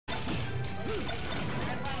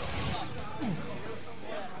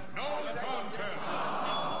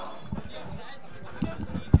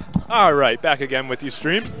All right, back again with you,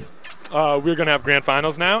 stream. We're going to have grand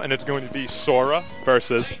finals now, and it's going to be Sora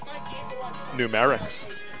versus Numerics.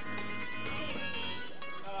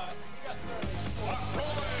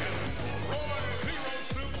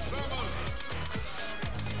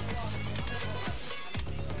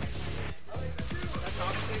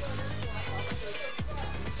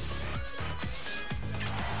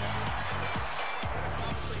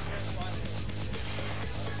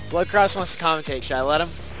 Blood Cross wants to commentate. Should I let him?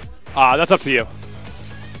 That's up to you.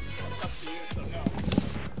 It's up to you, so no.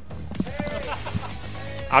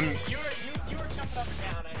 You were jumping up and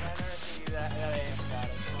down. I never seen you that amped about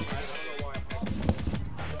it. So I don't know why.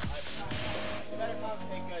 You better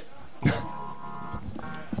commentate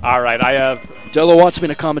good. All right, I have... Jello wants me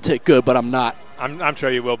to commentate good, but I'm not. I'm sure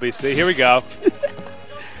you will, BC. Here we go.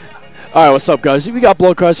 All right, what's up, guys? We got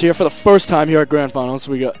Blood Cross here for the first time here at Grand Finals.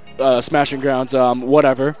 We got Smashing Grounds,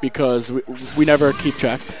 whatever, because we never keep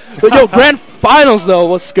track. But yo, Grand Finals though,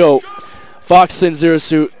 let's go. Fox and Zero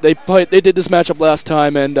Suit. They did this matchup last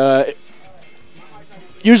time, and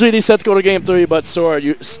usually these sets go to Game 3, but Sora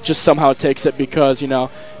just somehow takes it because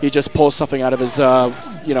he just pulls something out of his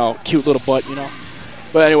cute little butt,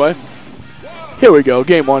 But anyway, here we go.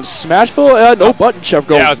 Game 1, Smashville. No button check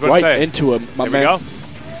going right into him, my man. Here we go.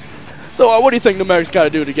 So what do you think Numerics got to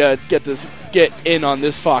do to get in on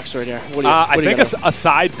this Fox right here? I think a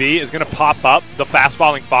side B is going to pop up the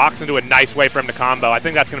fast-falling Fox into a nice way for him to combo. I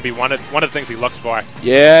think that's going to be one of the things he looks for.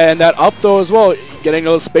 Yeah, and that up throw as well, getting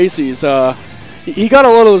those spacies. He got a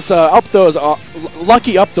lot of those up throws,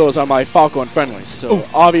 lucky up throws on my Falco and friendlies. So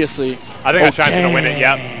obviously, I think that Shine's going to win it.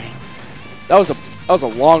 Yep. That was a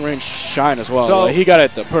long-range Shine as well. So he got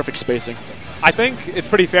it at the perfect spacing. I think it's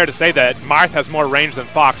pretty fair to say that Marth has more range than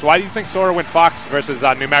Fox. Why do you think Sora went Fox versus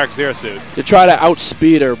Numeric Zero Suit? To try to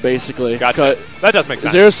outspeed her, basically. Gotcha. That does make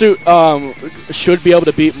sense. Zero Suit should be able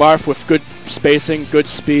to beat Marth with good spacing, good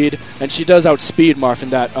speed, and she does outspeed Marth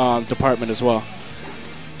in that department as well.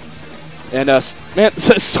 And man,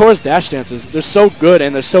 Sora's dash dances, they're so good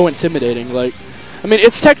and they're so intimidating. Like, I mean,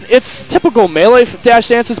 it's typical melee dash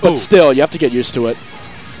dances, but still, you have to get used to it.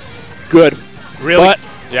 Good. Really? But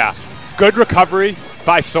yeah. Good recovery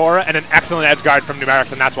by Sora and an excellent edge guard from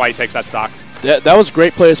Numerics, and that's why he takes that stock. That was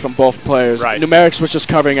great plays from both players. Right. Numerics was just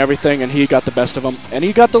covering everything, and he got the best of them, and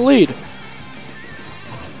he got the lead.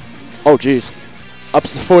 Oh, jeez. Up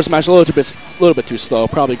to the forward smash a little bit too slow.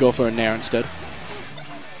 Probably go for a nair instead.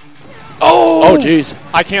 Oh, jeez.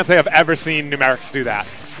 I can't say I've ever seen Numerics do that.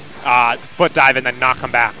 Foot dive and then not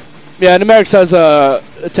come back. Yeah, Numerics has a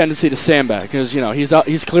tendency to sandbag because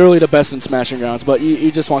he's clearly the best in Smashing Grounds, but he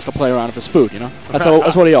just wants to play around with his food. That's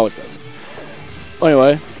what he always does.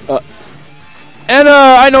 Anyway,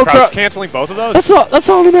 I know crouch canceling both of those. That's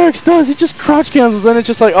all Numerics does. He just crouch cancels, and it's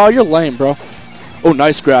just like, oh, you're lame, bro. Oh,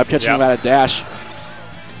 nice grab, catching him at a dash.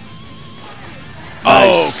 Nice.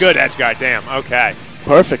 Oh, good edge guard. Damn. Okay.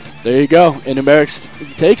 Perfect. There you go. And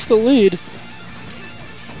Numerics takes the lead.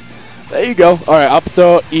 There you go. All right, up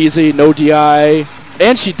throw, easy, no DI,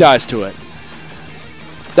 and she dies to it.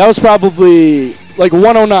 That was probably like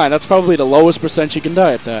 109. That's probably the lowest percent she can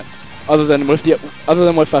die at that, other than with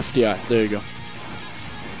SDI. There you go.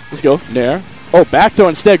 Let's go. Nair. Oh, back throw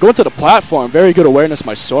instead. Going to the platform. Very good awareness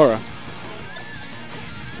by Sora.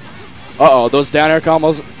 Uh-oh, those down air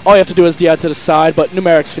combos. All you have to do is DI to the side, but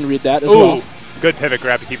Numerics can read that as well. Good pivot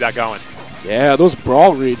grab to keep that going. Yeah, those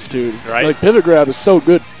brawl reads, dude. Right. Like, pivot grab is so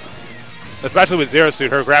good. Especially with Zero Suit,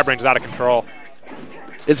 her grab range is out of control.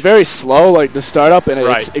 It's very slow, like the startup, and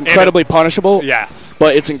it's incredibly punishable. Yes.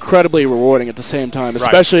 But it's incredibly rewarding at the same time,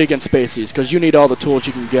 especially against Spacies, because you need all the tools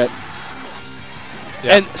you can get.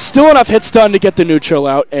 Yeah. And still enough hit stun to get the neutral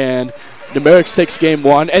out, and Numerics takes game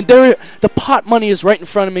 1. And the pot money is right in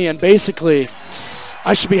front of me, and basically,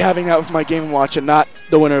 I should be having that with my Game & Watch and not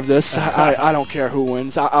the winner of this. I don't care who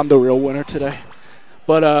wins. I'm the real winner today.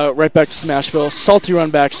 But right back to Smashville. Salty run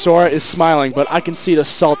back. Sora is smiling, but I can see the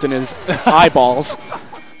salt in his eyeballs.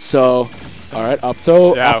 So, all right, up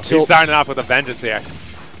throw. Yeah, up tilt. He's starting off with a vengeance here.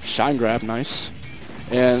 Shine grab, nice.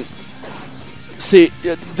 And see,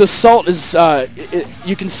 the salt is,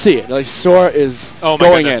 you can see it. Like, Sora is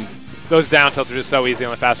going in. Those down tilts are just so easy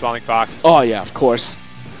on the fast-falling Fox. Oh, yeah, of course.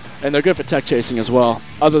 And they're good for tech chasing as well,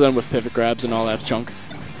 other than with pivot grabs and all that junk.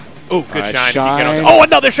 Oh, good shine. Oh,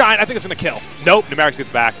 another shine. I think it's going to kill. Nope, Numerics gets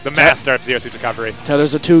back. The master of Zero Suit's recovery.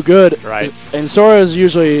 Tethers are too good. Right. And Sora is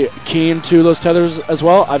usually keen to those tethers as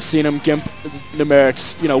well. I've seen him gimp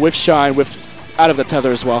Numerics, with shine, out of the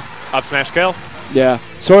tether as well. Up smash kill? Yeah.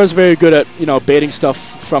 Sora's very good at, baiting stuff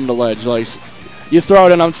from the ledge. Like, you throw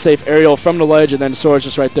out an unsafe aerial from the ledge, and then Sora's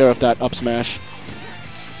just right there with that up smash.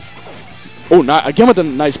 Oh, not again with a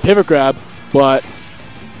nice pivot grab, but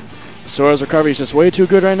Sora's recovery is just way too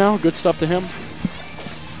good right now. Good stuff to him.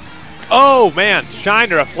 Oh, man. Shine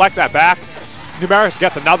to reflect that back. Numerics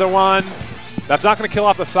gets another one. That's not going to kill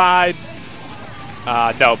off the side.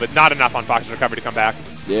 No, but not enough on Fox's recovery to come back.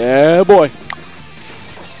 Yeah, boy.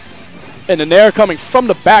 And the nair coming from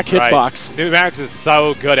the back hitbox. Numerics is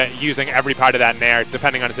so good at using every part of that nair,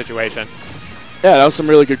 depending on the situation. Yeah, that was some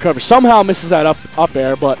really good coverage. Somehow misses that up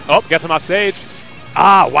air, but... Oh, gets him off stage.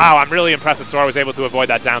 Ah, wow, I'm really impressed that Sora was able to avoid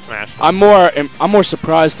that down smash. I'm more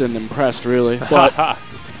surprised than impressed, really. But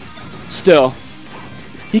still.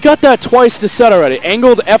 He got that twice this set already.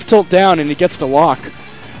 Angled F tilt down, and he gets the lock.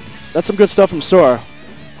 That's some good stuff from Sora.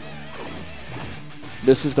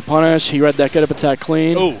 Misses the punish. He read that get-up attack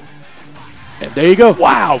clean. Ooh. And there you go.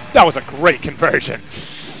 Wow, that was a great conversion.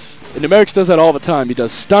 And Numerics does that all the time. He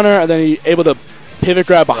does stunner, and then he's able to pivot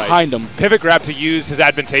grab behind him. Pivot grab to use his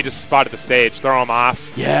advantageous spot at the stage, throw him off.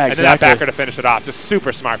 Yeah, exactly. And then that backer to finish it off. Just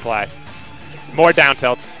super smart play. More down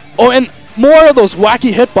tilts. Oh, and more of those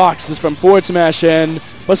wacky hitboxes from forward smash, and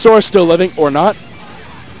but Sora's still living, or not.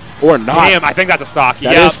 Or not. Damn, I think that's a stock.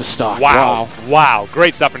 That is the stock. Wow. Wow.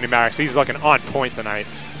 Great stuff from Numerics. He's looking on point tonight.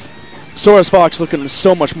 Sora's Fox looking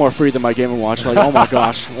so much more free than my Game & Watch. Like, oh my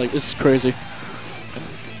gosh. Like, this is crazy.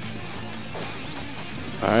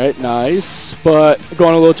 All right, nice. But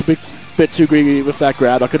going a little bit too greedy with that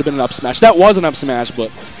grab. That could have been an up smash. That was an up smash,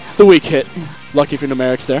 but the weak hit. Lucky for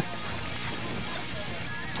Numerics there.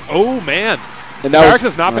 Oh, man. And Numerics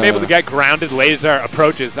has not been able to get grounded laser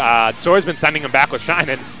approaches. Sora's been sending him back with Shine,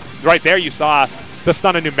 and right there you saw the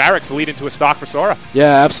stun of Numerics lead into a stock for Sora.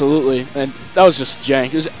 Yeah, absolutely. And that was just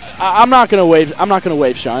jank. I'm not gonna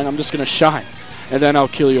wave Shine. I'm just gonna shine, and then I'll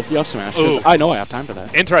kill you with the up smash because I know I have time for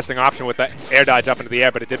that. Interesting option with the air dodge up into the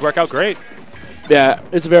air, but it did work out great. Yeah,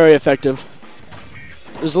 it's very effective.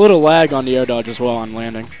 There's a little lag on the air dodge as well on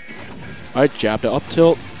landing. All right, jab to up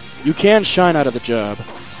tilt. You can shine out of the jab.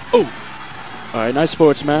 Oh. All right, nice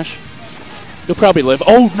forward smash. He'll probably live.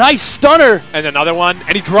 Oh, nice stunner! And another one,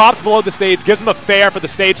 and he drops below the stage, gives him a fair for the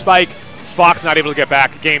stage spike. Fox not able to get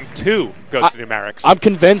back. Game 2 goes to Numerics. I'm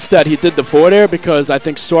convinced that he did the forward air because I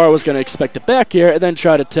think Sora was going to expect a back air and then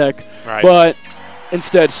try to tech. Right. But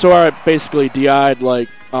instead, Sora basically DI'd like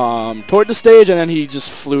toward the stage, and then he just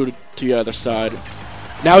flew to the other side.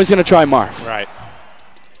 Now he's going to try Marth. Right.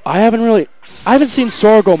 I haven't seen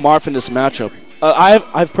Sora go Marth in this matchup.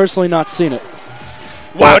 I've personally not seen it.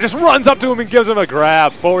 Wow, just runs up to him and gives him a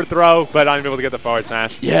grab. Forward throw, but unable to get the forward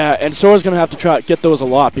smash. Yeah, and Sora's going to have to try get those a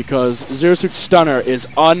lot because Zero Suit Stunner is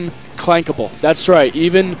unclankable. That's right.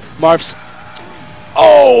 Even Marth's...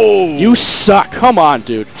 Oh! You suck. Come on,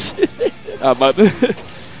 dude.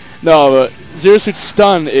 No, Zero Suit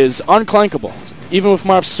Stun is unclankable, even with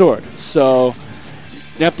Marth's sword. So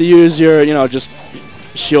you have to use your, just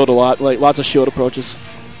shield a lot, like lots of shield approaches.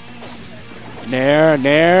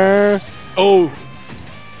 Nair. Oh!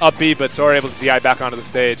 Up B, but Sora able to DI back onto the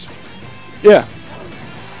stage. Yeah.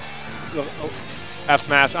 F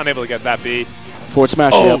smash, unable to get that B. Forward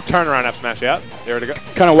smash, Oh, yep. turnaround F smash, yep. There we go.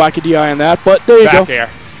 Kind of wacky DI on that, but there you go. Back air.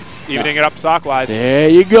 Evening it up stock-wise. There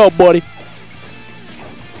you go, buddy.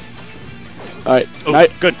 All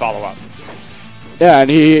right. Good follow-up. Yeah, and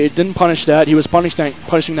he didn't punish that. He was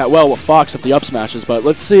punishing that well with Fox with the up smashes, but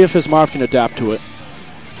let's see if his Marth can adapt to it.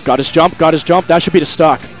 Got his jump. That should be the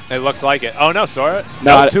stock. It looks like it. Oh, no, Sora.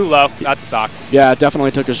 No, too low. That's a stock. Yeah, definitely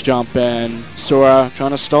took his jump, and Sora trying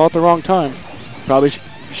to stall at the wrong time. Probably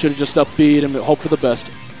should have just up B'd and hope for the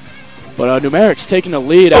best. But Numerics taking the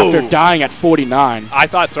lead after dying at 49. I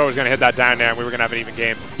thought Sora was going to hit that down there, and we were going to have an even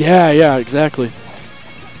game. Yeah, exactly.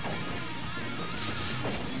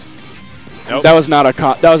 Nope. That was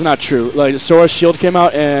not true. Like Sora's shield came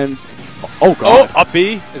out and oh god. Oh, up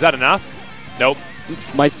B. Is that enough? Nope.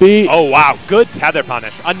 Might be. Oh wow, good tether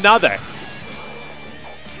punish. Another.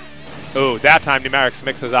 Ooh, that time Numerics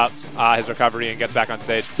mixes up his recovery and gets back on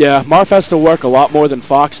stage. Yeah, Marth has to work a lot more than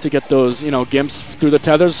Fox to get those, gimps through the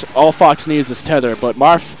tethers. All Fox needs is tether, but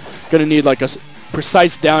Marth gonna need like a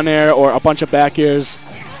precise down air or a bunch of back airs.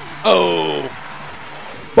 Oh.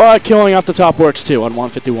 But killing off the top works too on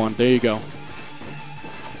 151. There you go.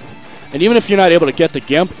 And even if you're not able to get the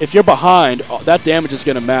gimp, if you're behind, that damage is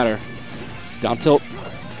gonna matter. Down tilt.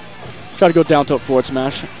 Try to go down tilt forward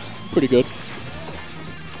smash. Pretty good.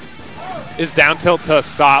 Is down tilt to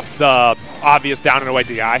stop the obvious down and away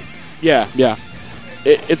DI? Yeah.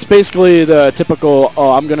 It's basically the typical,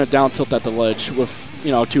 I'm going to down tilt at the ledge with,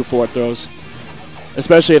 2 forward throws.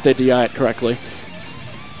 Especially if they DI it correctly.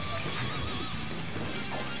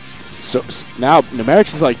 So now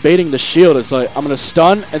Numerics is like baiting the shield. It's like, I'm going to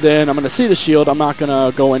stun, and then I'm going to see the shield. I'm not going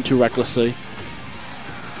to go in too recklessly.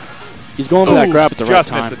 He's going for that grab at the right time.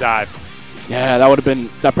 Just missed the dive. Yeah,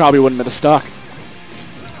 that probably wouldn't have been a stock.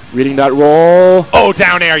 Reading that roll. Oh,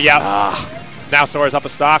 down air, yep. Now Sora's up a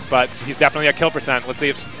stock, but he's definitely at kill percent. Let's see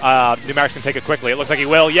if Numerics can take it quickly. It looks like he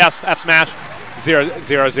will. Yes, F smash.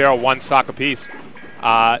 0-0-0, 1 stock apiece.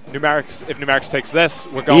 Numerics, if Numerics takes this,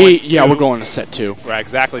 we're going we're going to set 2. Right,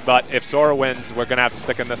 exactly. But if Sora wins, we're going to have to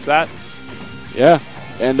stick in this set. Yeah.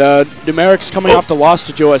 And Numerics coming off the loss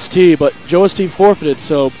to Joe ST, but Joe ST forfeited,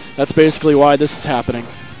 so that's basically why this is happening.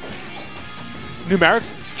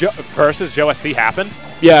 Numerics versus Joe ST happened?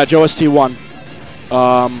 Yeah, Joe ST won.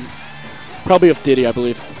 Probably with Diddy, I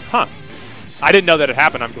believe. Huh. I didn't know that it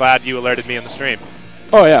happened. I'm glad you alerted me on the stream.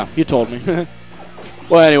 Oh, yeah, you told me.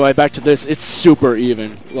 Well, anyway, back to this. It's super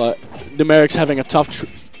even. Numerics having a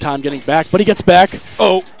tough time getting back, but he gets back.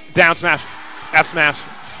 Oh, down smash. F smash.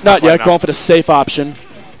 Not yet, going for the safe option.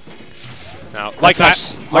 No, like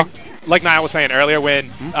Niall was saying earlier, when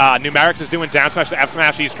Numerics is doing down smash to F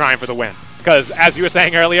smash, he's trying for the win. Because, as you were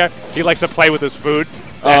saying earlier, he likes to play with his food,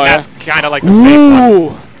 and that's kind of like the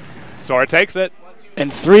safe one. Sora takes it.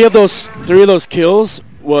 And three of those kills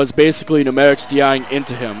was basically Numerics DIing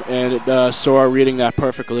into him, and Sora reading that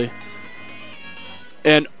perfectly.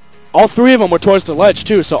 And all 3 of them were towards the ledge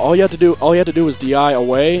too, so all he had to do was DI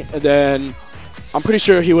away, and then I'm pretty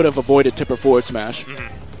sure he would have avoided tipper forward smash.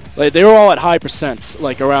 Like, they were all at high percents,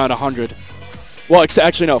 like around 100. Well,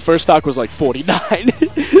 actually no, first stock was like 49.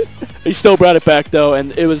 He still brought it back though,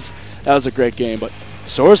 and that was a great game. But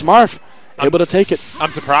Sora's Marth able to take it.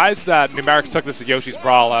 I'm surprised that Numerics took this at Yoshi's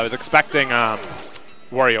Brawl. I was expecting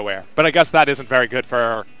WarioWare, but I guess that isn't very good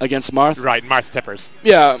for against Marth. Right, Marth's tippers.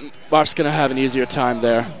 Yeah, Marth's gonna have an easier time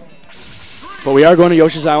there. But we are going to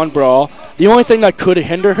Yoshi's Island Brawl. The only thing that could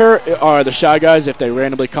hinder her are the Shy Guys if they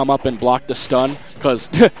randomly come up and block the stun, because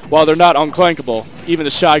while they're not unclankable, even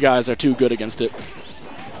the Shy Guys are too good against it.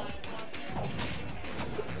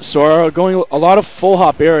 Sora going a lot of full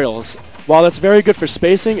hop aerials. While that's very good for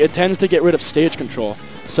spacing, it tends to get rid of stage control.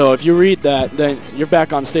 So if you read that, then you're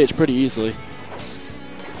back on stage pretty easily.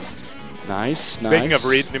 Nice, Speaking of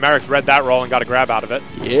reads, Numerics read that roll and got a grab out of it.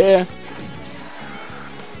 Yeah.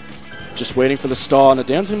 Just waiting for the stall on the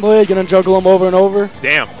Dancing Blade, gonna juggle him over and over.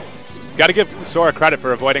 Damn. Got to give Sora credit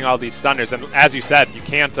for avoiding all these stunners, and as you said, you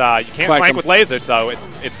can't flank with lasers, so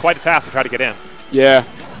it's quite a task to try to get in. Yeah,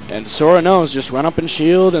 and Sora knows, just run up and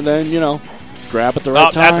shield, and then grab at the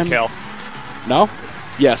right time. That's a kill. No?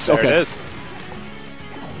 Yes. There okay. It is.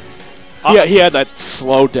 Yeah, he had that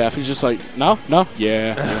slow death. He's just like, no,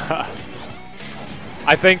 yeah.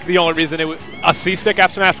 I think the only reason a C-stick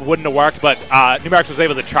F smash wouldn't have worked, but Numerics was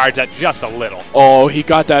able to charge that just a little. Oh, he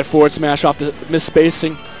got that forward smash off the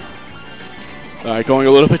misspacing. All right, going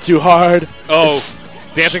a little bit too hard. Oh,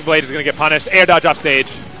 Dancing Blade is going to get punished. Air dodge off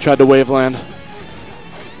stage. Tried to wave land.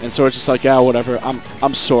 And Sora's just like, yeah, whatever.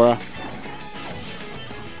 I'm Sora.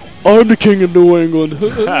 I'm the king of New England.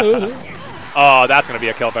 Oh, that's going to be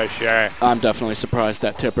a kill for sure. I'm definitely surprised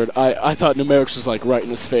that tippered. I thought Numerics was like right in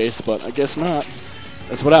his face, but I guess not.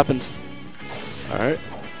 That's what happens. All right.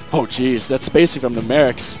 Oh, jeez. That's spacing from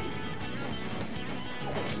Numerics.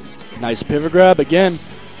 Nice pivot grab again.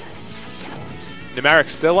 Numerics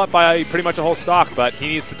still up by pretty much a whole stock, but he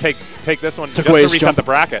needs to take this one just to away his reset jump. the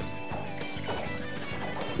bracket.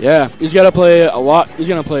 Yeah, he's got to play a lot. He's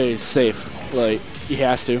going to play safe. Like, he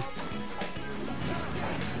has to.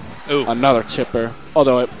 Ooh. Another tipper.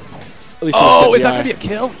 Although, at least oh, is that going to be a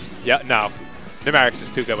kill? Yeah, no. Numerics is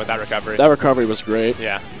too good with that recovery. That recovery was great.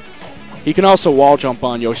 Yeah. He can also wall jump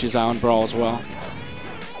on Yoshi's Island Brawl as well.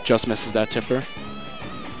 Just misses that tipper.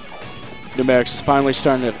 Numerics is finally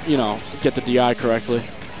starting to, get the DI correctly.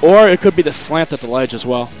 Or it could be the slant at the ledge as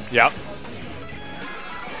well. Yep.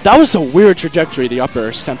 That was a weird trajectory the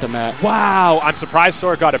upper sent him at. Wow, I'm surprised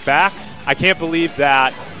Sora got it back. I can't believe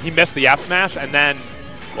that he missed the F smash, and then,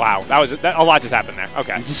 wow, a lot just happened there.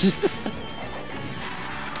 Okay.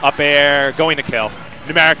 Up air, going to kill.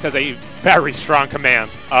 Numerics has a very strong command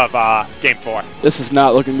of Game 4. This is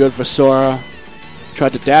not looking good for Sora.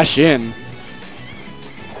 Tried to dash in.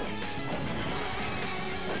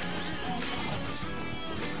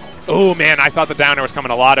 Oh, man, I thought the downer was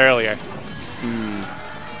coming a lot earlier.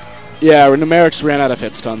 Yeah, Numerics ran out of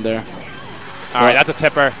hit stun there. All right, that's a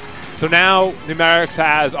tipper. So now Numerics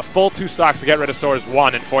has a full 2 stocks to get rid of Sora's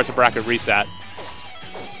 1 and force a bracket reset.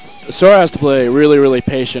 Sora has to play really, really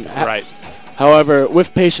patient. Right. However,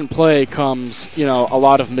 with patient play comes, a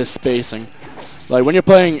lot of misspacing. Like when you're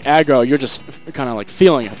playing aggro, you're just kind of like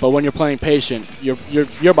feeling it. But when you're playing patient,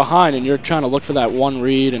 you're behind and you're trying to look for that one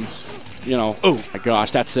read and you know. Oh my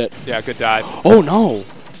gosh, that's it. Yeah, good dive. Oh no,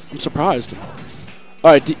 I'm surprised.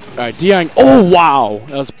 All right, Diang. Oh wow,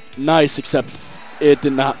 that was nice, except it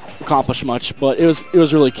did not accomplish much. But it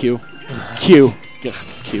was really Q. Q.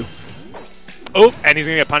 Oh, and he's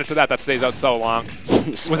gonna get punished for that. That stays out so long.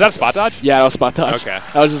 Was that a spot dodge? Yeah, that was spot dodge. Okay.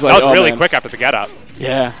 I was just like, that was really man. quick after the get up.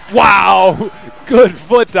 Yeah. Wow, good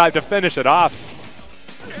foot dive to finish it off.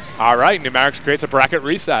 All right, Numerics creates a bracket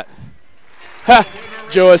reset. Ha!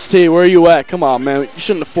 Joe ST, where are you at? Come on, man. You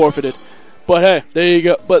shouldn't have forfeited. But hey, there you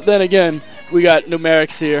go. But then again, we got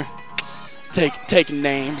Numerics here. Taking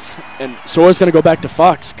names. And Sora's going to go back to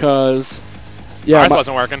Fox because... yeah, Marth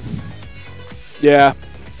wasn't working. Yeah.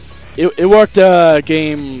 It worked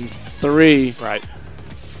game 3. Right.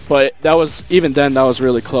 But that was, even then, that was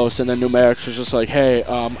really close. And then Numerics was just like, hey,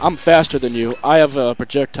 I'm faster than you. I have a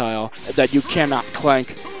projectile that you cannot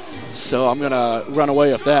clank. So I'm going to run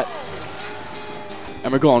away with that.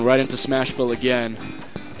 And we're going right into Smashville again.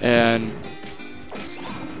 And,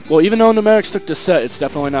 well, even though Numerics took the set, it's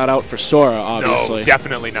definitely not out for Sora, obviously. No,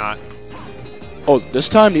 definitely not. Oh, this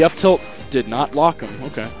time the F-tilt did not lock him.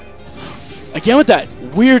 Okay. Again with that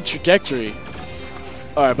weird trajectory.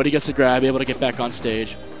 All right, but he gets the grab, able to get back on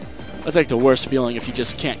stage. That's like the worst feeling if you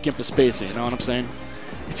just can't gimp the spacing, you know what I'm saying?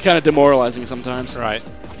 It's kind of demoralizing sometimes. Right.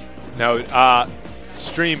 No,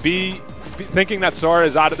 Stream B, thinking that Sora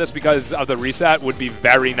is out of this because of the reset would be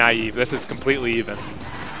very naive. This is completely even.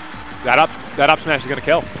 That up smash is going to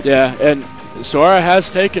kill. Yeah, and Sora has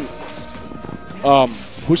taken...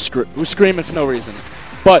 who's screaming for no reason?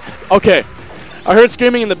 But, okay, I heard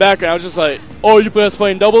screaming in the background. I was just like, oh, you guys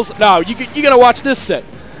playing doubles? No, you got to watch this set.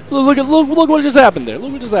 Look what just happened there.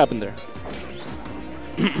 Look what just happened there.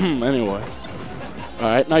 Anyway. All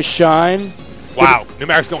right, nice shine. Wow,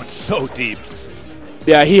 Numerics going so deep.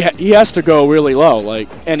 Yeah, he has to go really low, like,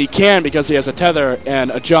 and he can because he has a tether and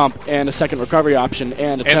a jump and a second recovery option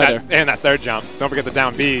and a tether. And that third jump. Don't forget the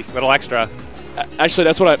down B, little extra. Actually,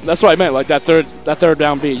 that's what I meant, like that third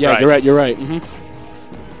down B. Yeah, right. You're right.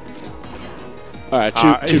 All right,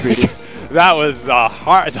 too greedy. That was the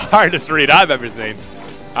hardest read I've ever seen.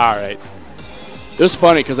 All right. It was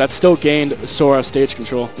funny because that still gained Sora stage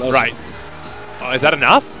control. Right. Oh, is that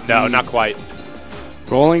enough? No, not quite.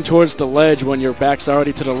 Rolling towards the ledge when your back's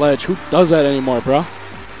already to the ledge. Who does that anymore, bro?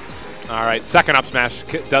 All right, second up smash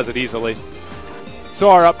does it easily.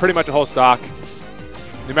 Sora up pretty much a whole stock.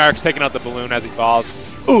 Numerics taking out the balloon as he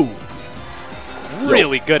falls. Ooh.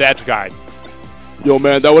 Really good edge guard. Yo,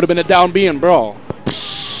 man, that would have been a down B and brawl.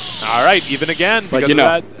 All right, even again. But because of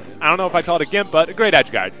that, I don't know if I call it a gimp, but a great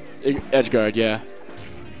edge guard. Edge guard, yeah.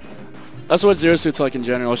 That's what Zero Suit's like in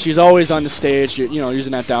general. She's always on the stage,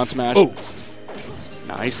 using that down smash. Ooh.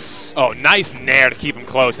 Nice. Oh, nice nair to keep him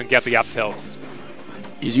close and get the up tilts.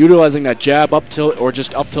 He's utilizing that jab up tilt or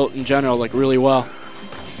just up tilt in general like really well.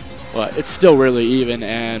 But it's still really even,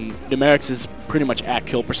 and Numerics is pretty much at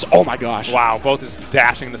kill percent. Oh my gosh. Wow, both is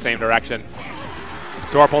dashing in the same direction.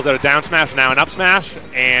 Sora pulls out a down smash, now an up smash,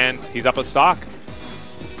 and he's up a stock.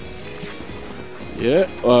 Yeah.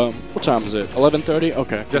 What time is it? 11:30?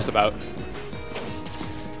 Okay. Just about.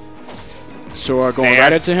 Sora going nair,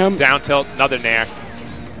 right into him. Down tilt, another nair.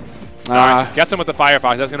 Right, gets him with the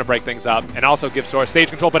Firefox. That's going to break things up. And also gives Sora stage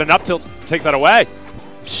control, but an up tilt takes that away.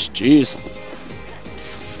 Jeez.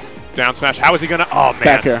 Down smash. How is he going to? Oh, man.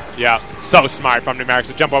 Back air. Yeah. So smart from Numerics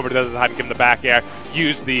to jump over to the other side and give him the back air.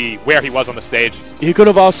 Use the where he was on the stage. He could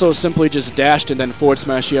have also simply just dashed and then forward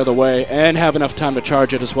smash the other way and have enough time to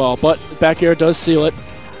charge it as well. But back air does seal it.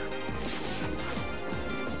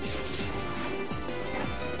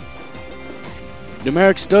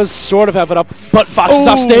 Numerics does sort of have it up, but Fox is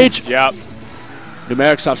off stage. Yep.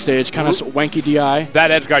 Numerics off stage, kind of wanky DI.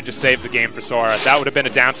 That edge guard just saved the game for Sora. That would have been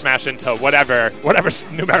a down smash into whatever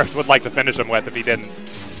Numerics would like to finish him with if he didn't.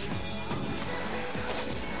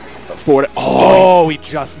 Forward. Oh, he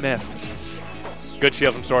just missed. Good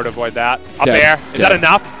shield from Sora to avoid that. Up there. Is that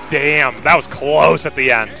enough? Damn, that was close at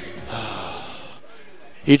the end.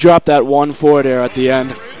 He dropped that one forward air at the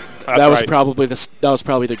end. That's that was right.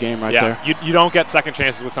 probably the game right there. You don't get second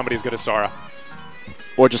chances with somebody as good as Sora.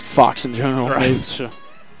 Or just Fox in general. Right. Maybe.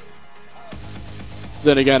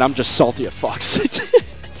 Then again, I'm just salty at Fox.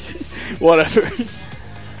 Whatever.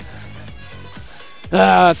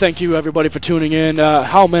 Thank you, everybody, for tuning in.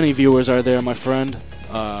 How many viewers are there, my friend?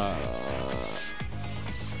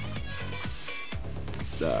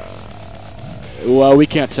 Well, we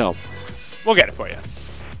can't tell. We'll get it for you.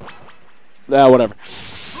 Whatever.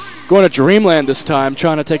 Going to Dreamland this time,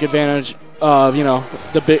 trying to take advantage of,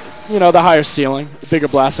 the higher ceiling, the bigger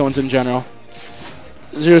blast zones in general.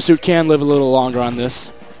 Zero Suit can live a little longer on this.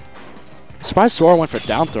 Surprised Sora went for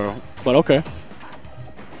down throw, but okay.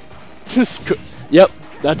 Yep,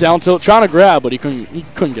 that down tilt, trying to grab, but he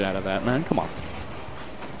couldn't get out of that, man. Come on.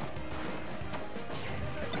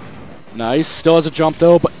 Nice, still has a jump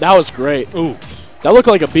though, but that was great. Ooh. That looked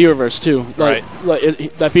like a B reverse too. Right.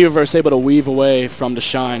 That B reverse able to weave away from the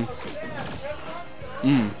shine.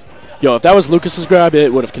 Yo, if that was Lucas's grab,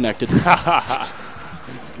 it would have connected.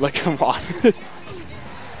 Like, come on.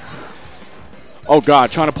 Oh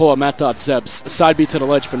god, trying to pull a Matt.Zebs. Side B to the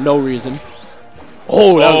ledge for no reason.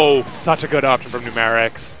 Oh, such a good option from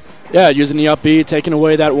Numerics. Yeah, using the up B, taking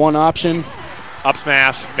away that one option. Up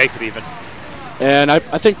smash, makes it even. And I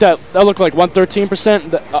think that looked like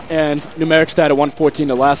 113%, and Numerics died at 114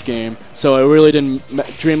 the last game, so it really didn't.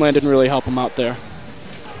 Dreamland didn't really help him out there.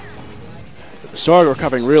 Sora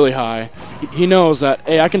recovering really high. He knows that,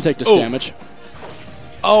 hey, I can take this damage.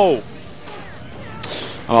 Oh.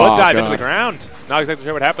 Foot dive into the ground. Not exactly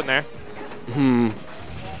sure what happened there.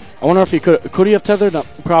 I wonder if he could he have tethered? No,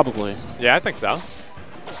 probably. Yeah, I think so.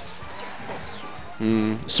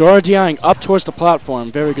 Sora DIing up towards the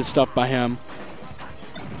platform. Very good stuff by him.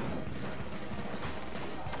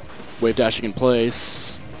 Wave dashing in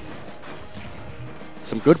place.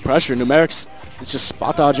 Some good pressure. Numerics is just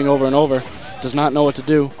spot dodging over and over. Does not know what to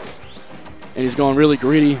do. And he's going really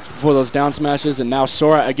greedy for those down smashes. And now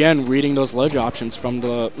Sora again reading those ledge options from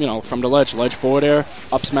the from the ledge. Ledge forward air.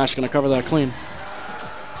 Up smash gonna cover that clean.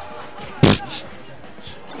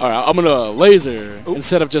 Alright, I'm gonna laser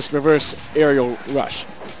instead of just reverse aerial rush.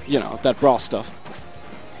 You know, that brawl stuff.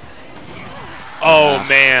 Oh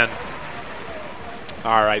man.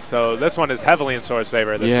 Alright, so this one is heavily in Sora's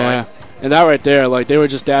favor at this point. And that right there, like, they were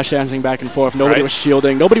just dash dancing back and forth. Nobody was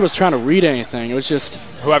shielding. Nobody was trying to read anything. It was just...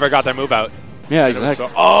 whoever got their move out. Yeah, exactly.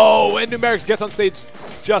 Oh, and Numerics gets on stage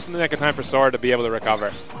just in the nick of time for Sora to be able to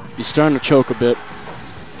recover. He's starting to choke a bit.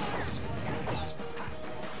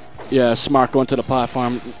 Yeah, smart going to the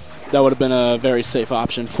platform. That would have been a very safe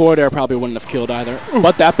option. Forward air probably wouldn't have killed either.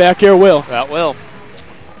 But that back air will. That will.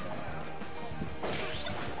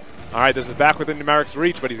 All right, this is back within Numerics'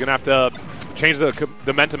 reach, but he's going to have to change the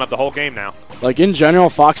momentum of the whole game now. Like, in general,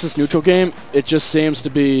 Fox's neutral game, it just seems to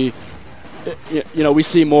be... You know, we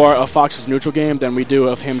see more of Fox's neutral game than we do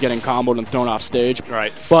of him getting comboed and thrown off stage.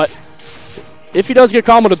 Right. But if he does get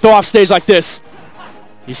comboed and thrown off stage like this,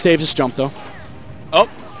 he saves his jump, though. Oh.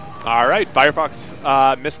 All right,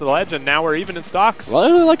 Firefox missed the ledge, and now we're even in stocks.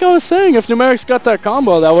 Well, like I was saying, if Numerics got that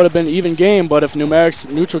combo, that would have been even game. But if Numerics'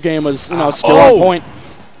 neutral game was, still on point.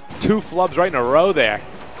 2 flubs right in a row there.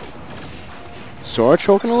 Sora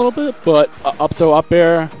choking a little bit, but up throw, up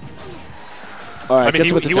air. All right, I mean,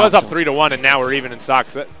 he was up 3-1, and now we're even in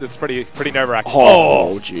stocks. That's pretty nerve-wracking.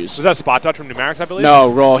 Oh, jeez. Was that a spot touch from Numerics, I believe?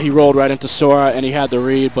 No, roll. He rolled right into Sora, and he had the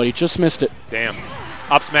read, but he just missed it. Damn.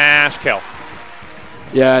 Up smash, kill.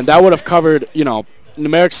 Yeah, and that would have covered,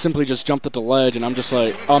 Numerics simply just jumped at the ledge, and I'm just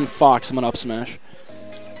like, I'm Fox, I'm an up smash.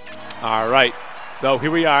 All right. So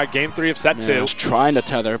here we are, game 3 of set 2. He was trying to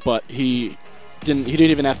tether, but he didn't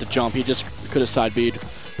even have to jump. He just could have side B'd.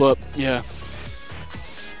 But yeah.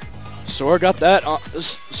 Sora got that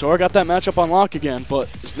matchup on lock again, but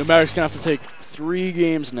Numerics gonna have to take 3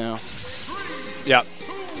 games now. Yeah.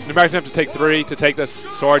 Numerics gonna have to take 3 to take this.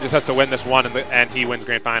 Sora just has to win this one, and he wins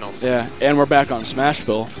grand finals. Yeah, and we're back on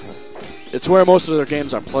Smashville. It's where most of their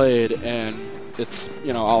games are played, and it's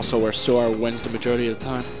also where Sora wins the majority of the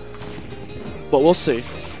time. But we'll see.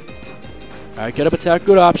 All right, get up attack,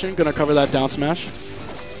 good option. Gonna cover that down smash.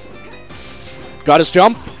 Got his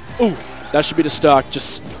jump. Ooh, that should be the stock.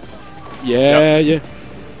 Just, yeah.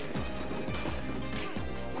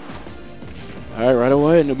 All right, right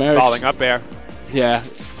away, Numerics. Falling up air. Yeah,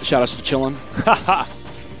 shout out to Chillin'.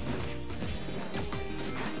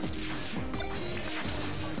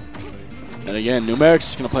 And again, Numerics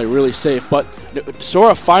is going to play really safe, but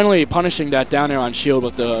Sora finally punishing that down air on shield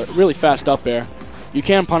with the really fast up air. You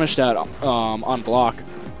can punish that on block,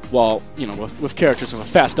 well, with characters with a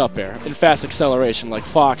fast up air and fast acceleration like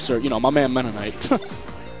Fox or, my man Mennonite.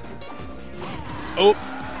 Oh,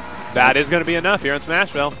 that is going to be enough here in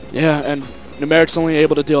Smashville. Yeah, and Numerics only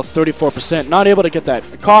able to deal 34%, not able to get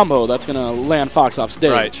that combo that's going to land Fox off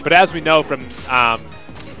stage. Right, but as we know from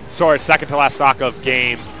Sora's second to last stock of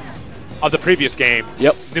the previous game,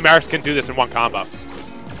 Numerics can do this in one combo.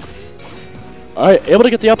 All right, able to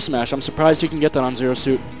get the up smash. I'm surprised he can get that on Zero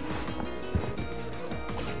Suit.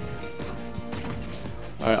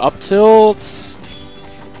 All right, up tilt.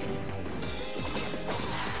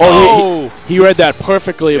 Oh, he read that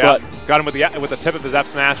perfectly, but got him with the tip of his up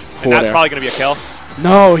smash, and that's probably going to be a kill.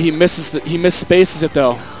 No, he misses. He misspaces it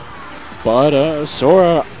though. But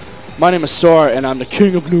Sora My name is Sora, and I'm the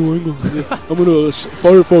king of New England. I'm gonna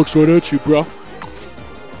fire folks right at you, bro.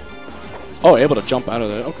 Oh, able to jump out of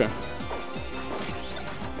there. Okay.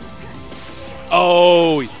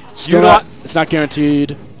 Oh, Still not. It's not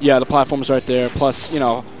guaranteed. Yeah, the platform's right there. Plus, you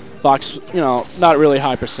know, Fox. You know, not really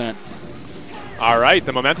high percent. all right.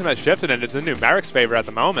 The momentum has shifted, and it's in Numerics' favor at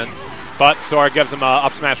the moment. But Sora gives him a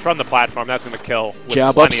up smash from the platform. That's going to kill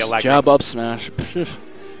with plenty of leg. Jab up smash.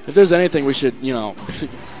 If there's anything we should, you know,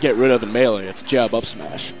 get rid of in Melee, it's jab up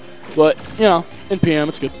smash. But, you know, in PM,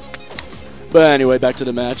 it's good. But anyway, back to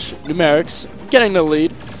the match. Numerics getting the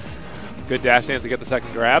lead. Good dash dance to get the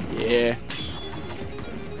second grab. Yeah.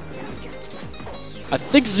 I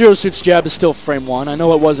think Zero Suit's jab is still frame 1. I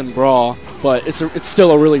know it was in Brawl, but it's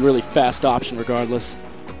still a really, really fast option regardless.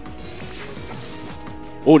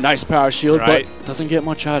 Oh, nice power shield, right. But doesn't get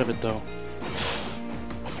much out of it, though.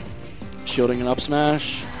 Shielding an up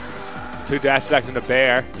smash. 2 dash attacks into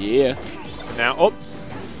Bear. Yeah. And now,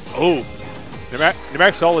 oh.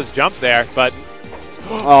 Numerics stole his jump there, but...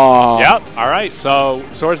 Oh. Yep, all right. So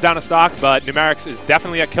Sora's down a stock, but Numerics is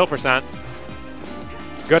definitely at kill percent.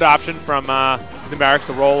 Good option from Numerics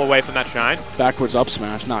to roll away from that shine. Backwards up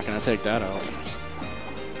smash, not going to take that out.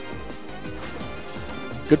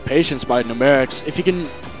 Good patience by Numerics. If you can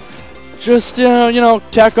just, you know,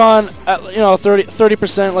 tack on, you know,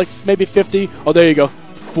 30%, like maybe 50. Oh, there you go.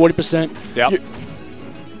 40%. Yep.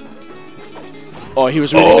 Oh, he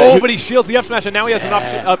was reading that. that. But he shields the up smash, and now he has an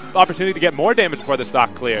opportunity to get more damage before the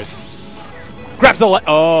stock clears. Grabs the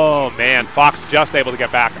oh, man. Fox just able to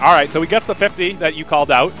get back. All right, so he gets the 50 that you called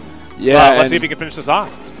out. Yeah. Let's see if he can finish this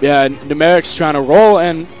off. Yeah, Numerics trying to roll,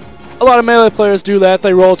 and a lot of Melee players do that.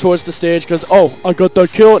 They roll towards the stage because, oh, I got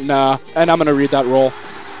that kill. Nah, and I'm going to read that roll.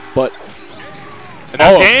 But... And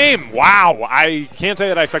that's game. Wow. I can't say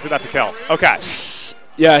that I expected that to kill. Okay.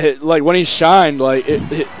 Yeah, like when he shined, like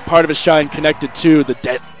part of his shine connected to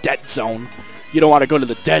the dead zone. You don't want to go to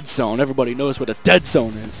the dead zone. Everybody knows what a dead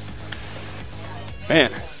zone is.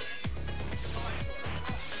 Man.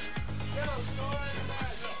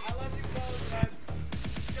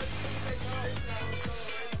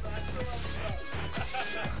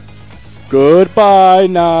 Goodbye,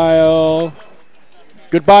 Niall.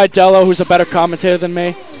 Goodbye, Dello, who's a better commentator than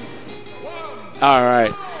me. All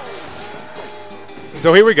right.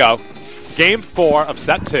 So here we go. Game 4 of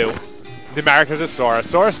set 2. Numerics versus Sora.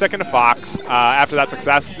 Sora sticking to Fox. After that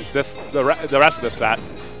success, the rest of the set.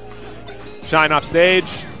 Shine off stage.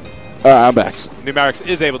 All right, I'm back. Numerics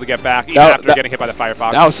is able to get back even after getting hit by the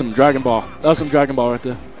Firefox. That was some Dragon Ball. That was some Dragon Ball right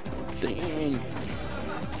there. Dang.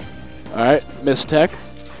 All right, Miss Tech.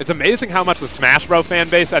 It's amazing how much the Smash Bros. Fan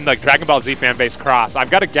base and the Dragon Ball Z fan base cross. I've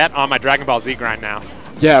got to get on my Dragon Ball Z grind now.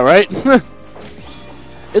 Yeah, right.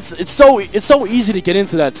 It's so easy to get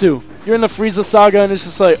into that too. You're in the Frieza saga and it's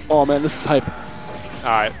just like, oh man, this is hype. All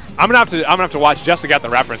right, I'm gonna have to watch just to get the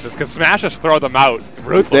references because Smash just throw them out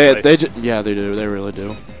ruthlessly. Yeah, they do. They really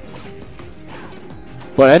do.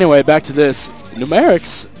 But anyway, back to this.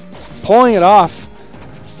 Numerics pulling it off.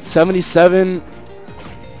 77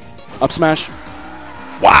 up smash.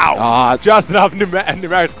 Wow! Just enough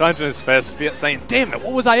Numerics clenching his fist, saying, "Damn it,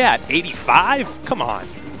 what was I at? 85? Come on!"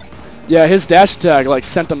 Yeah, his dash attack like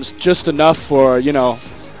sent him just enough for, you know,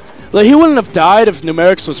 like he wouldn't have died if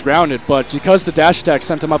Numerics was grounded, but because the dash attack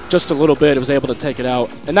sent him up just a little bit, it was able to take it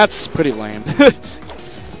out, and that's pretty lame.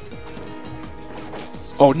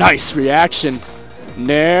 Oh, nice reaction.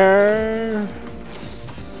 Nair.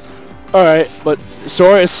 All right, but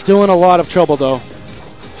Sora is still in a lot of trouble though.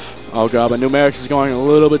 Oh god, but Numerics is going a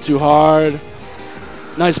little bit too hard.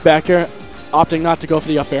 Nice back air, opting not to go for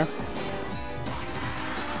the up air.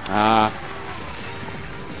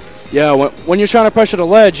 Yeah, when you're trying to pressure the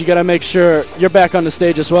ledge, you got to make sure you're back on the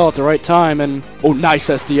stage as well at the right time. And oh, nice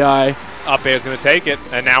SDI. Up air is going to take it,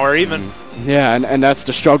 and now we're even. Yeah, and that's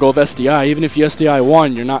the struggle of SDI. Even if you SDI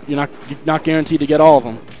one, you're not guaranteed to get all of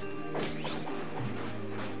them.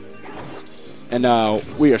 And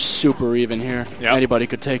we are super even here. Yep. Anybody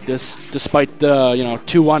could take this, despite the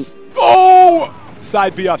 2-1. Oh!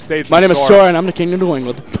 Side B off stage. My name is Sora, and I'm the king of New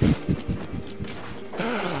England.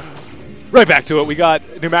 Right back to it. We got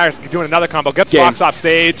Numerics doing another combo. Gets Fox off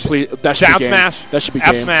stage. Please, that should down be game. smash. That should be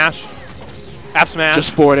F game. smash. F smash.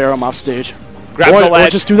 Just forward air him off stage. Grab the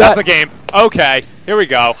ledge. Just do that. That's the game. Okay, here we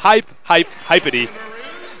go. Hypity.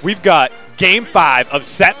 We've got game 5 of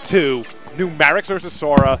set 2. Numerics versus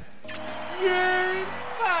Sora. Game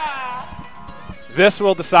 5. This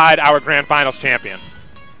will decide our grand finals champion.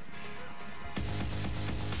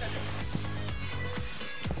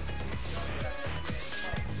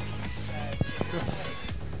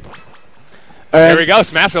 Here we go,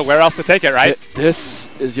 Smashville. Where else to take it, right? This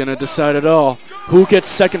is going to decide it all. Who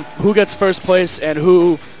gets first place, and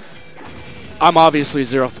who... I'm obviously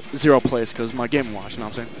zero place because my Game & Watch, you know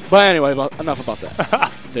what I'm saying? But anyway, enough about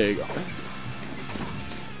that. There you go.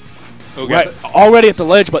 Okay. Right, already at the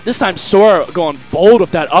ledge, but this time Sora going bold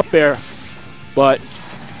with that up air, but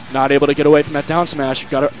not able to get away from that down smash.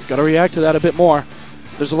 Gotta react to that a bit more.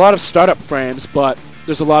 There's a lot of startup frames, but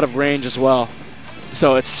there's a lot of range as well.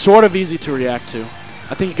 So it's sort of easy to react to.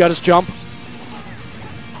 I think he got his jump.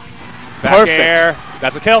 Back Perfect. air.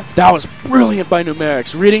 That's a kill. That was brilliant by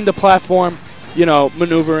Numerics. Reading the platform, you know,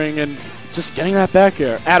 maneuvering and just getting that back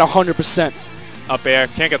air at 100%. Up air.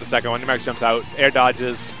 Can't get the second one. Numerics jumps out. Air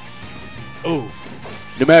dodges. Ooh.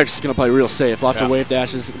 Numerics is going to play real safe. Lots of wave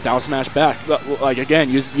dashes, down smash back. Like, again,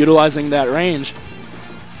 utilizing that range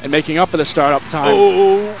and making up for the startup time.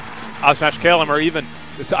 Ooh. Up smash kill him or even.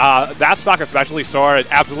 That stock especially, Sora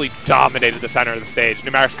absolutely dominated the center of the stage.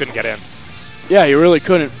 Numerics couldn't get in. Yeah, he really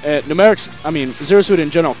couldn't. Numerics, I mean, Zero Suit in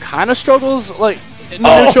general kind of struggles, like, in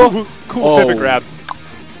the neutral. Cool pivot grab.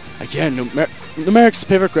 Again, Numerics'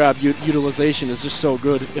 pivot grab utilization is just so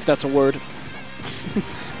good, if that's a word.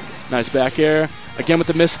 Nice back air. Again with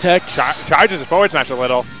the mistex. Charges his forward smash a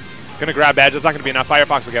little. Gonna grab edge. It's not gonna be enough.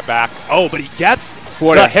 Firefox will get back. Oh, but he gets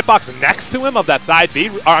the hitbox next to him of that side B.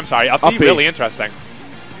 Oh, I'm sorry, up B. Really interesting.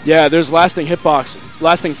 Yeah, there's lasting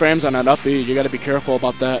frames on that up B. You got to be careful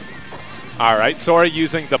about that. All right, Sora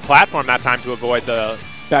using the platform that time to avoid the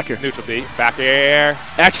back air. Neutral B. Back air.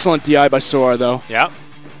 Excellent DI by Sora, though. Yep.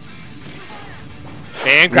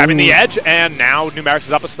 And grabbing the edge, and now Numerics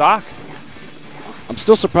is up a stock. I'm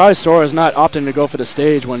still surprised Sora is not opting to go for the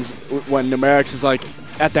stage when Numerics is like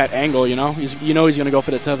at that angle. You know, he's gonna go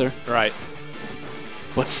for the tether. Right.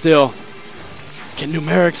 But still, can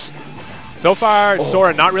Numerics? So far,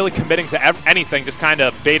 Sora not really committing to anything, just kind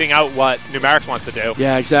of baiting out what Numerics wants to do.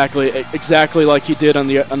 Yeah, exactly like he did on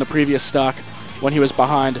the previous stock when he was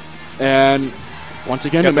behind. And once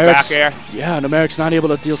again, Gets Numerics. Back air. Yeah, Numerics not able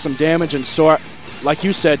to deal some damage, and Sora, like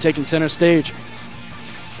you said, taking center stage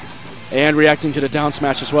and reacting to the down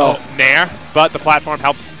smash as well. Oh, Nair, but the platform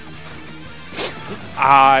helps.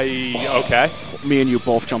 Okay. Me and you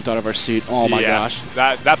both jumped out of our seat. Oh my gosh.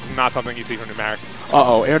 That's not something you see from Numerics.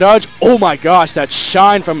 Uh-oh, air dodge. Oh my gosh, that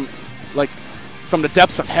shine from the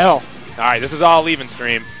depths of hell. All right, this is all even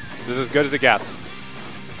stream. This is as good as it gets.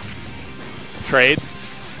 Trades.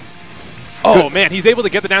 Oh man, he's able to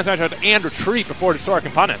get the down smash out and retreat before the Sora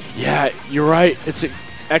can punish. Yeah, you're right. It's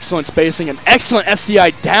excellent spacing and excellent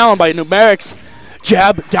SDI down by Numerics.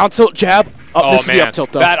 Jab, down tilt, jab. Oh, this is the up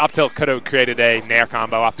tilt though. That up tilt could have created a Nair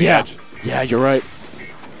combo off the edge. Yeah, you're right.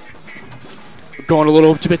 Going a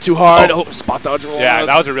little bit too hard. Oh, spot dodge roll. Yeah,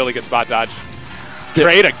 that was a really good spot dodge.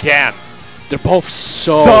 Trade again. They're both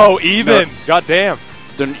so even. God damn.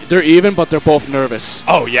 They're even, but they're both nervous.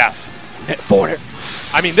 Oh yes. Forward.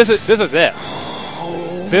 I mean, this is it.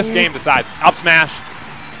 This game decides. Up smash.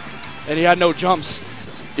 And he had no jumps.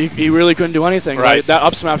 He really couldn't do anything. Right. Like, that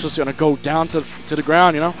up smash was going to go down to the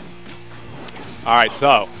ground, you know? All right,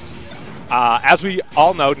 so as we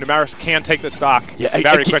all know, Numerics can take the stock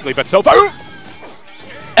very quickly, but so far...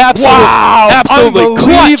 Absolutely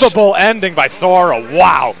unbelievable ending by Sora.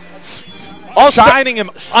 Wow. Shining him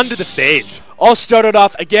under the stage. All started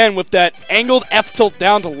off, again, with that angled F tilt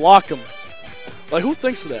down to lock him. Like, who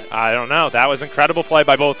thinks of that? I don't know. That was incredible play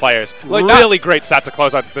by both players. Like, really great set to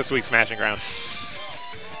close out this week's Smashing Grounds.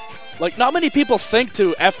 Like, not many people think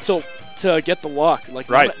to F tilt to get the lock. Like,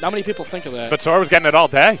 not many people think of that. But Sora was getting it all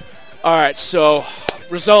day. All right, so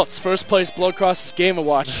results. First place, Blood Cross's Game &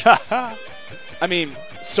 Watch. I mean,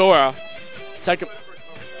 Sora. Second.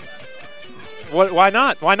 Why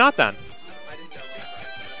not? Why not then?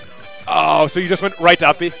 Oh, so you just went right to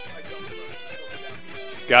up B?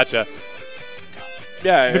 Gotcha.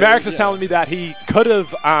 Yeah. Numerics is telling me that he could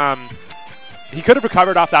have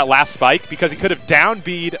recovered off that last spike because he could have down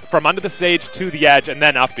B'd from under the stage to the edge and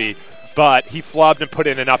then up B, but he flubbed and put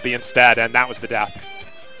in an up B instead, and that was the death.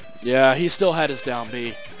 Yeah, he still had his down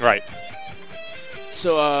B. Right.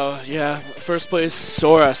 So, yeah, first place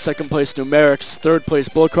Sora, second place Numerics, third place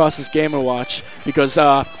Blood Cross's Game & Watch, because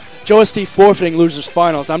Joe ST forfeiting losers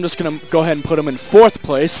finals. I'm just going to go ahead and put him in fourth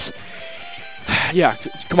place. Yeah,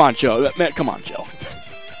 come on, Joe. Man, come on, Joe.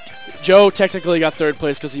 Joe technically got third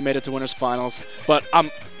place because he made it to winners finals, but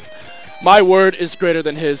my word is greater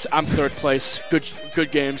than his. I'm third place.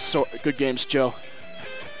 Good games, good games, Joe.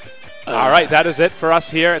 All right, that is it for us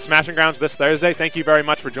here at Smashing Grounds this Thursday. Thank you very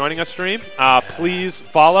much for joining us, stream. Please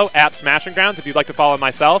follow at Smashing Grounds. If you'd like to follow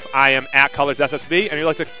myself, I am at ColorsSSB, and if you'd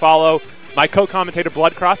like to follow My co-commentator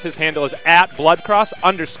Bloodcross, his handle is at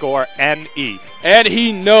 @Bloodcross_NE. And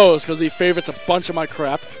he knows because he favorites a bunch of my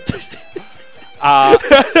crap.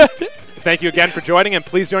 Thank you again for joining, and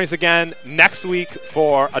please join us again next week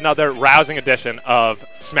for another rousing edition of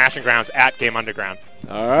Smashing Grounds at Game Underground.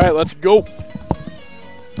 All right, let's go.